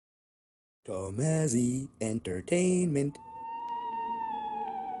Tomasi Entertainment.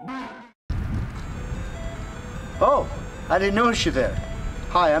 Oh, I didn't notice you there.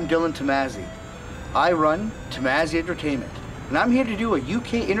 Hi, I'm Dylan Tomasi. I run Tomasi Entertainment, and I'm here to do a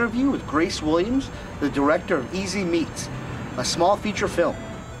UK interview with Grace Williams, the director of Eazy Meets, a small feature film.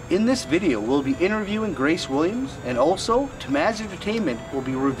 In this video, we'll be interviewing Grace Williams, and also Tomasi Entertainment will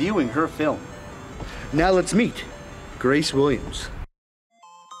be reviewing her film. Now let's meet Grace Williams.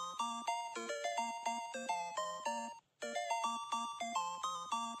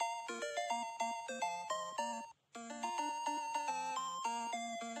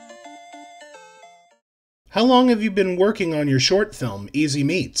 How long have you been working on your short film, Eazy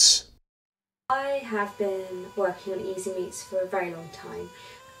Meets? I have been working on Eazy Meets for a very long time.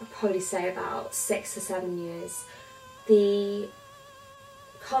 I'd probably say about 6 or 7 years. The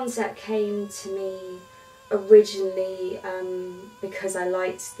concept came to me originally because I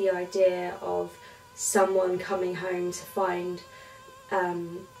liked the idea of someone coming home to find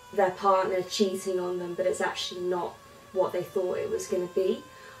their partner cheating on them, but it's actually not what they thought it was going to be.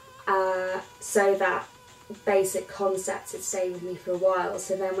 So that basic concept had stayed with me for a while.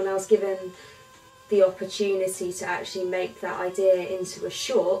 So then when I was given the opportunity to actually make that idea into a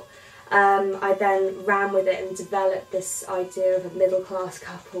short, I then ran with it and developed this idea of a middle-class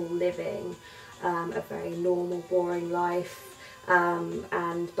couple living a very normal, boring life,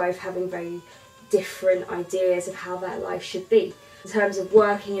 and both having very different ideas of how that life should be. In terms of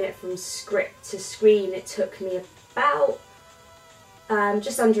working in it from script to screen, it took me about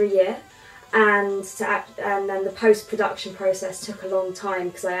just under a year. And then the post-production process took a long time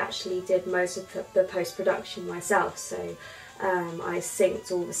because I actually did most of the post-production myself. So I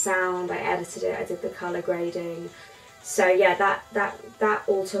synced all the sound, I edited it, I did the colour grading. So yeah, that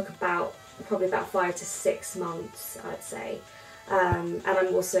all took probably about 5 to 6 months, I'd say. And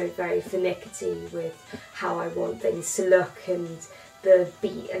I'm also very finicky with how I want things to look and the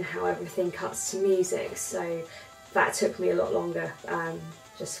beat and how everything cuts to music. So that took me a lot longer.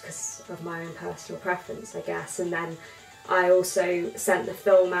 Just because of my own personal preference, I guess. And then I also sent the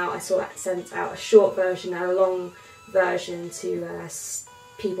film out. I sent out a short version and a long version to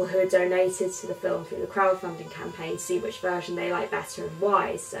people who had donated to the film through the crowdfunding campaign, see which version they like better and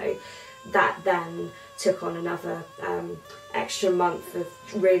why. So that then took on another extra month of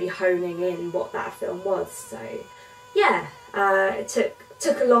really honing in what that film was. So yeah, it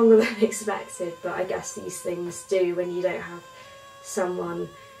took longer than expected, but I guess these things do when you don't have someone,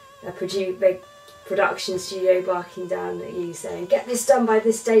 a big production studio barking down at you saying, get this done by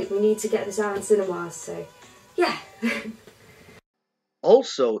this date, we need to get this out in cinemas. So yeah.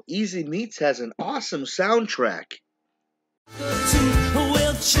 Also, Eazy Meets has an awesome soundtrack.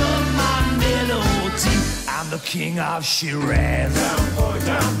 I'm the king of Shiraz. Down boy,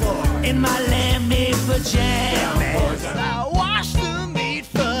 down boy. In my lamb-made pajamas. I wash the meat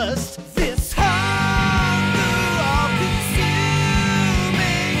first. This hunger all-consuming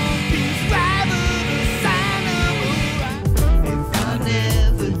is rather the sign of a if I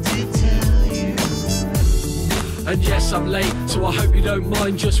never did tell you. And yes, I'm late, so I hope you don't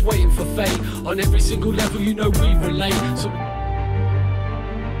mind just waiting for fate. On every single level, you know we relate. So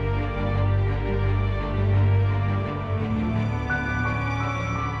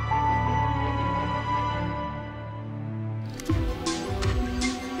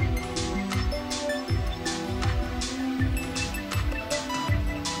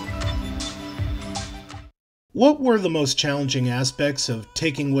What were the most challenging aspects of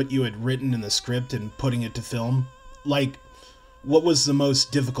taking what you had written in the script and putting it to film? Like, what was the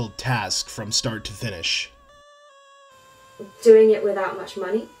most difficult task from start to finish? Doing it without much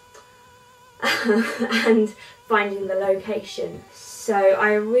money and finding the location. So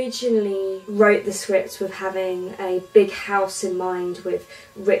I originally wrote the script with having a big house in mind, with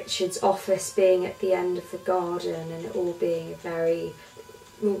Richard's office being at the end of the garden and it all being very,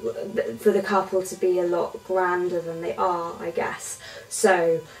 for the couple to be a lot grander than they are, I guess.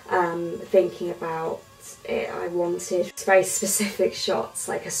 So thinking about it, I wanted very specific shots,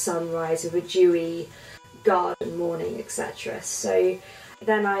 like a sunrise with a dewy garden morning, etc. So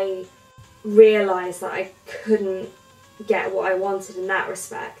then I realised that I couldn't get what I wanted in that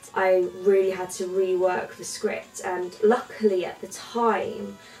respect. I really had to rework the script, and luckily at the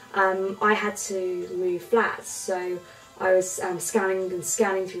time I had to move flats, so I was scanning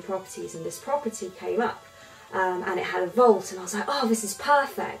through properties, and this property came up and it had a vault, and I was like, oh, this is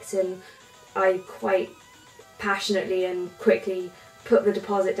perfect. And I quite passionately and quickly put the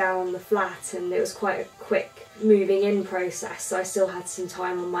deposit down on the flat, and it was quite a quick moving in process, so I still had some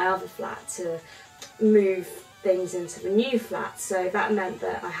time on my other flat to move things into the new flat, so that meant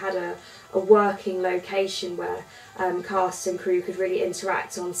that I had a working location where cast and crew could really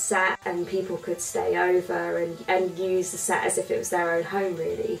interact on set, and people could stay over and use the set as if it was their own home,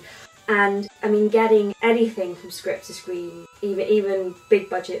 really. And I mean, getting anything from script to screen, even big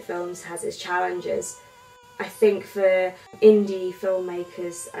budget films, has its challenges. I think for indie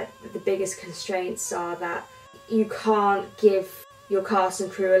filmmakers, the biggest constraints are that you can't give your cast and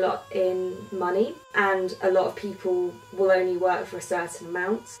crew a lot in money, and a lot of people will only work for a certain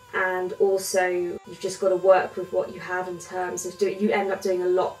amount, and also you've just got to work with what you have in terms of you end up doing a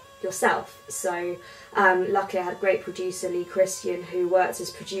lot yourself. So luckily I had a great producer, Lee Christian, who worked as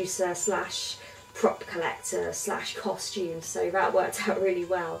producer / prop collector / costume, so that worked out really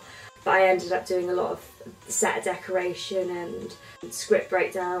well. But I ended up doing a lot of set decoration and script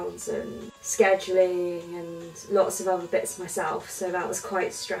breakdowns and scheduling and lots of other bits myself, so that was quite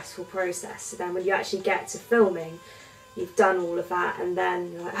a stressful process. So then when you actually get to filming, you've done all of that, and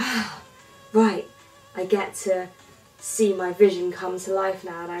then you're like, right, I get to see my vision come to life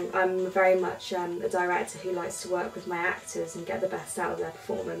now. And I'm very much a director who likes to work with my actors and get the best out of their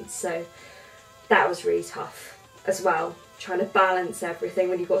performance, so that was really tough as well, trying to balance everything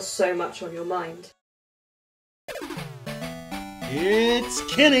when you've got so much on your mind. It's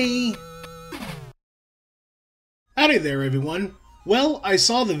Kenny! Howdy there, everyone. Well, I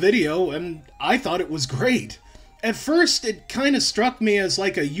saw the video and I thought it was great. At first, it kind of struck me as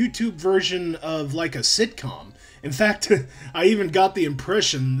like a YouTube version of like a sitcom. In fact, I even got the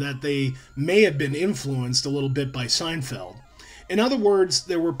impression that they may have been influenced a little bit by Seinfeld. In other words,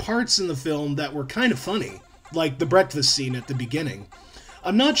 there were parts in the film that were kind of funny, like the breakfast scene at the beginning.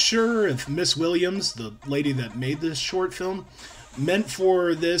 I'm not sure if Miss Williams, the lady that made this short film, meant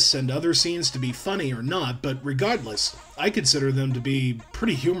for this and other scenes to be funny or not, but regardless, I consider them to be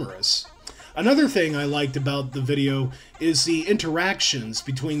pretty humorous. Another thing I liked about the video is the interactions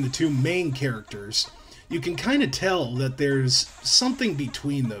between the two main characters. You can kind of tell that there's something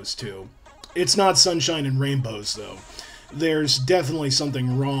between those two. It's not sunshine and rainbows, though. There's definitely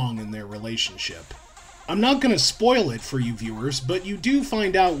something wrong in their relationship. I'm not going to spoil it for you viewers, but you do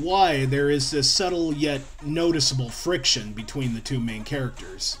find out why there is this subtle yet noticeable friction between the two main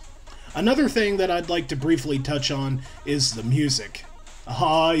characters. Another thing that I'd like to briefly touch on is the music.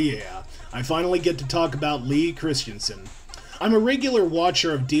 Ah yeah, I finally get to talk about Lee Christensen. I'm a regular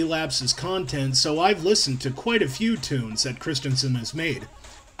watcher of D-Laps's content, so I've listened to quite a few tunes that Christensen has made.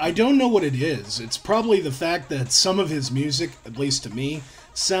 I don't know what it is. It's probably the fact that some of his music, at least to me,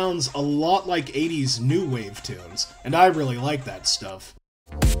 sounds a lot like 80s new wave tunes, and I really like that stuff.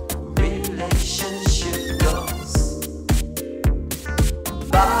 Relationship goals,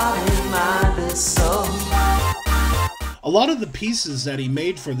 body, mind, and soul. A lot of the pieces that he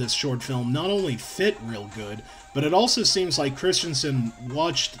made for this short film not only fit real good, but it also seems like Christensen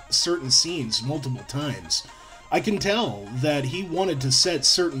watched certain scenes multiple times. I can tell that he wanted to set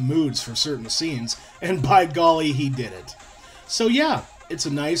certain moods for certain scenes, and by golly, he did it. So yeah, it's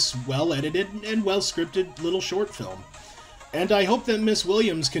a nice, well-edited, and well-scripted little short film. And I hope that Miss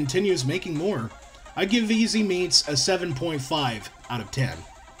Williams continues making more. I give Eazy Meets a 7.5 out of 10.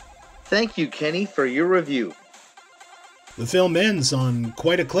 Thank you, Kenny, for your review. The film ends on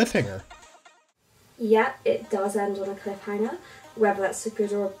quite a cliffhanger. Yeah, it does end on a cliffhanger, whether that's a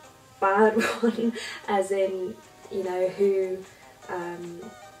good or a bad one, as in, you know, who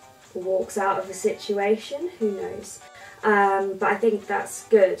walks out of the situation, who knows. But I think that's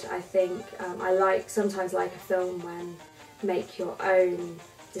good. I think I sometimes like a film when you make your own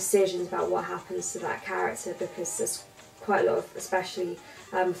decisions about what happens to that character, because there's quite a lot of, especially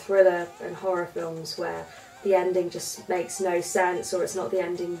thriller and horror films, where the ending just makes no sense, or it's not the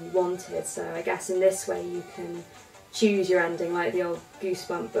ending you wanted. So I guess in this way you can choose your ending, like the old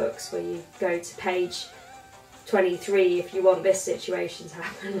Goosebump books, where you go to page 23 if you want this situation to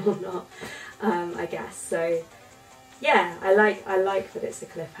happen or not, I guess. So yeah, I like that it's a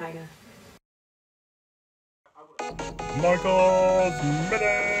cliffhanger. Michael's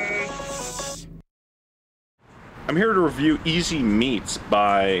Minutes! I'm here to review Eazy Meets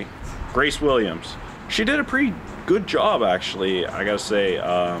by Grace Williams. She did a pretty good job, actually, I gotta say.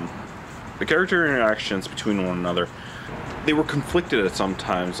 The character interactions between one another, they were conflicted at some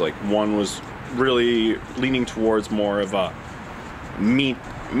times. Like, one was really leaning towards more of a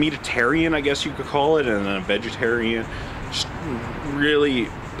meatitarian, I guess you could call it, and then a vegetarian, just really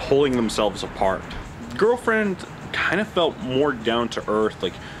pulling themselves apart. Girlfriend kind of felt more down to earth.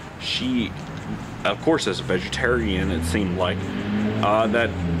 Like, she, of course, as a vegetarian, it seemed like, that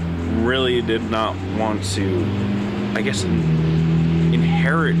really did not want to, I guess, inherit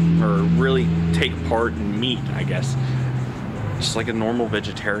inherit or really take part in meat, I guess. Just like a normal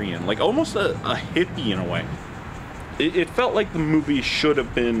vegetarian, like almost a hippie in a way. It felt like the movie should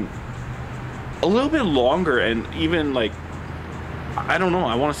have been a little bit longer, and even like, I don't know,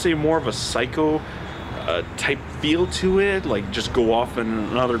 I want to say more of a Psycho type feel to it, like just go off in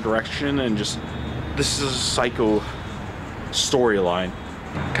another direction and just, this is a Psycho storyline.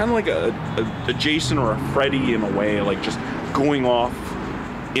 Kind of like a Jason or a Freddy in a way, like just going off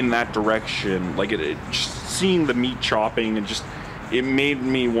in that direction. Like it just seeing the meat chopping, and just, it made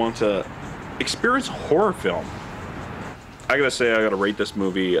me want to experience a horror film. I gotta say, I gotta rate this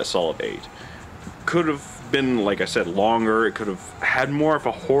movie a solid 8. Could have been, like I said, longer. It could have had more of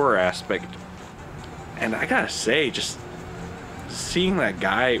a horror aspect. And I gotta say, just seeing that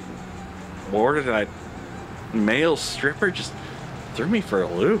guy board that male stripper just threw me for a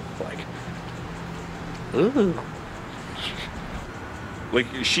loop. Like, ooh. Like,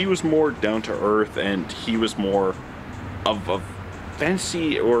 she was more down to earth, and he was more of a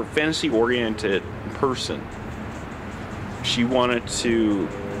fantasy oriented person. She wanted to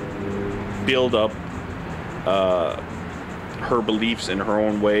build up her beliefs in her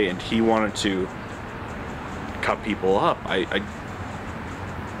own way, and he wanted to cut people up.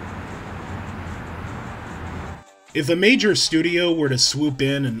 If a major studio were to swoop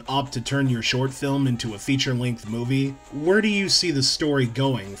in and opt to turn your short film into a feature-length movie, where do you see the story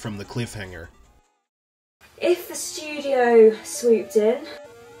going from the cliffhanger? If the studio swooped in,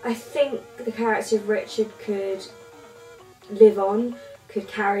 I think the character of Richard could live on, could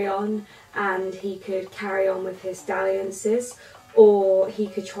carry on, and he could carry on with his dalliances, or he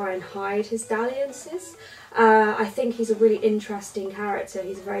could try and hide his dalliances. I think he's a really interesting character.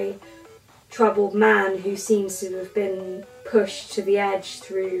 He's a very troubled man who seems to have been pushed to the edge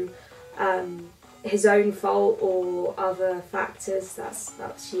through his own fault or other factors.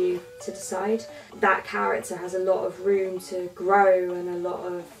 That's you to decide. That character has a lot of room to grow, and a lot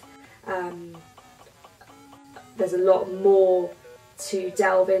of there's a lot more to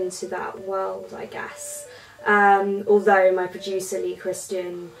delve into that world, I guess. Although my producer Lee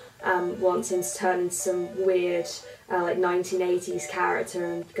Christian wants him to turn into some weird like 1980s character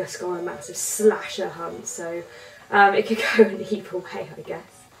and just go on a massive slasher hunt, so it could go in either way, I guess.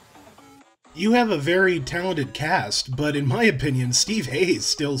 You have a very talented cast, but in my opinion, Steve Hayes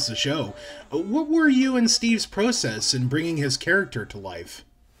steals the show. What were you and Steve's process in bringing his character to life?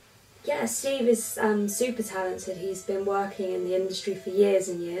 Yeah, Steve is super talented. He's been working in the industry for years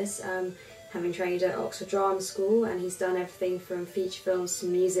and years, having trained at Oxford Drama School, and he's done everything from feature films to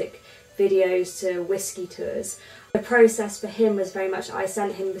music videos to whiskey tours. The process for him was very much, I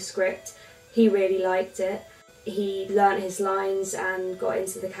sent him the script, he really liked it, he learnt his lines and got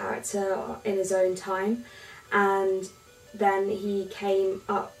into the character in his own time, and then he came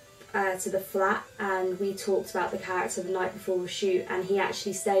up to the flat and we talked about the character the night before the shoot, and he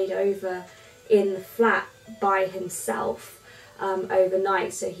actually stayed over in the flat by himself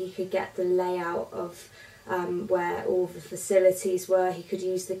overnight so he could get the layout of where all the facilities were. He could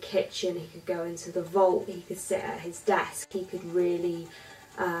use the kitchen, he could go into the vault, he could sit at his desk, he could really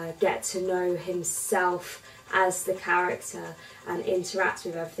get to know himself as the character and interact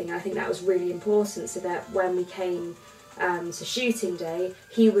with everything. I think that was really important, so that when we came to shooting day,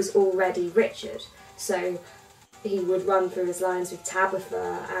 he was already Richard. So he would run through his lines with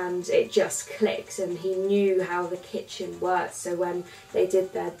Tabitha and it just clicked, and he knew how the kitchen worked. So when they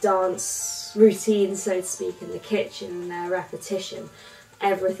did their dance routine, so to speak, in the kitchen and their repetition,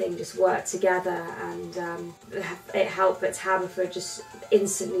 everything just worked together, and it helped that Tabitha just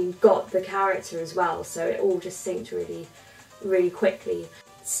instantly got the character as well, so it all just synced really, really quickly.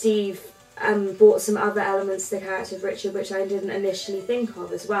 Steve brought some other elements to the character of Richard which I didn't initially think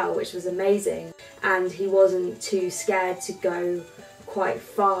of as well, which was amazing, and he wasn't too scared to go quite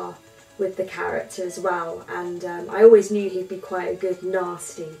far with the character as well, and I always knew he'd be quite a good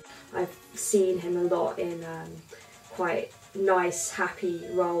nasty. I've seen him a lot in quite nice, happy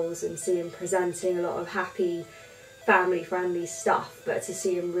roles and see him presenting a lot of happy, family-friendly stuff, but to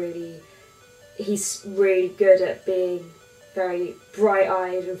see him really, he's really good at being very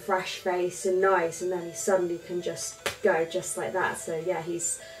bright-eyed and fresh-faced and nice, and then he suddenly can just go just like that. So yeah,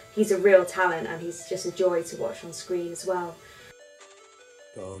 he's a real talent, and he's just a joy to watch on screen as well.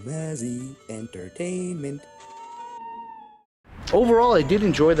 Tomasi Entertainment. Overall, I did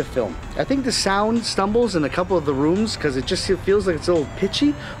enjoy the film. I think the sound stumbles in a couple of the rooms because it just feels like it's a little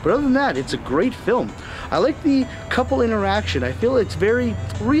pitchy, but other than that, it's a great film. I like the couple interaction. I feel it's very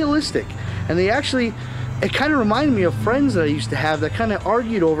realistic, and they actually it kind of reminded me of friends that I used to have that kind of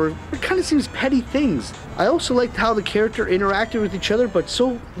argued over, it kind of seems petty things. I also liked how the character interacted with each other, but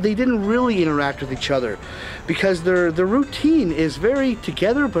so they didn't really interact with each other because their routine is very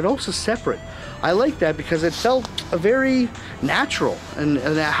together but also separate. I like that because it felt very natural and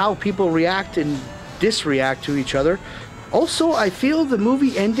how people react and disreact to each other. Also, I feel the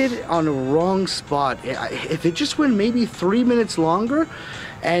movie ended on a wrong spot. If it just went maybe 3 minutes longer,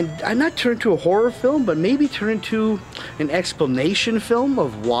 and I'm not turned into a horror film, but maybe turn into an explanation film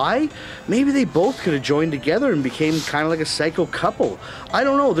of why. Maybe they both could have joined together and became kind of like a psycho couple. I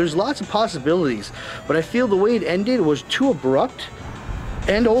don't know, there's lots of possibilities, but I feel the way it ended was too abrupt.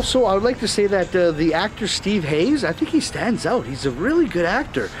 And also, I would like to say that the actor Steve Hayes, I think he stands out. He's a really good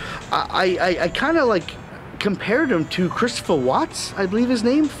actor. I kind of like compared him to Christopher Watts, I believe his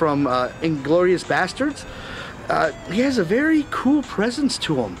name, from Inglourious Bastards. He has a very cool presence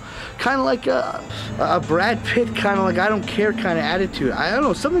to him. Kind of like a Brad Pitt, kind of like I don't care kind of attitude. I don't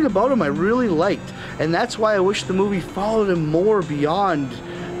know, something about him I really liked. And that's why I wish the movie followed him more beyond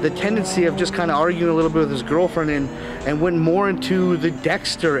the tendency of just kind of arguing a little bit with his girlfriend and went more into the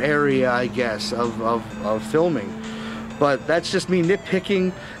Dexter area, I guess, of filming. But that's just me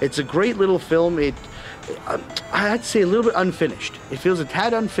nitpicking. It's a great little film. I'd say a little bit unfinished. It feels a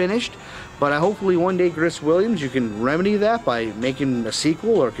tad unfinished, but hopefully one day, Chris Williams, you can remedy that by making a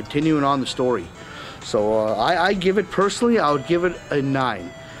sequel or continuing on the story. So I give it, personally, I would give it a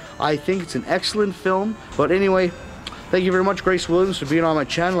 9. I think it's an excellent film. But anyway, thank you very much, Grace Williams, for being on my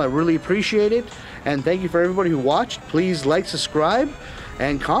channel. I really appreciate it. And thank you for everybody who watched. Please like, subscribe,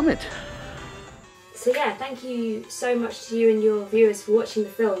 and comment. So yeah, thank you so much to you and your viewers for watching the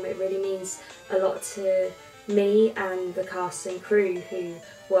film. It really means a lot to me and the cast and crew who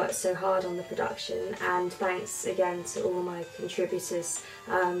worked so hard on the production, and thanks again to all my contributors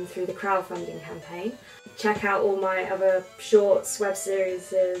through the crowdfunding campaign. Check out all my other shorts, web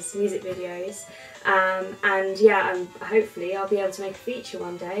series, music videos, and yeah, hopefully I'll be able to make a feature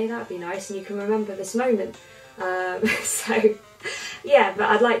one day. That'd be nice, and you can remember this moment. So yeah, but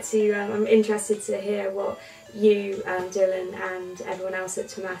I'd like to, I'm interested to hear what you, Dylan, and everyone else at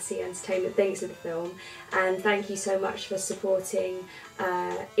Tomasi Entertainment thinks of the film. And thank you so much for supporting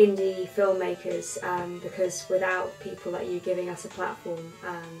indie filmmakers, because without people like you giving us a platform,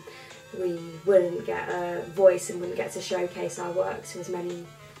 we wouldn't get a voice and wouldn't get to showcase our work to as many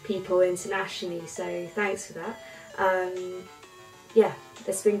people internationally. So thanks for that. Yeah,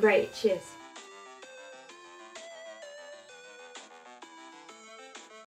 it's been great. Cheers.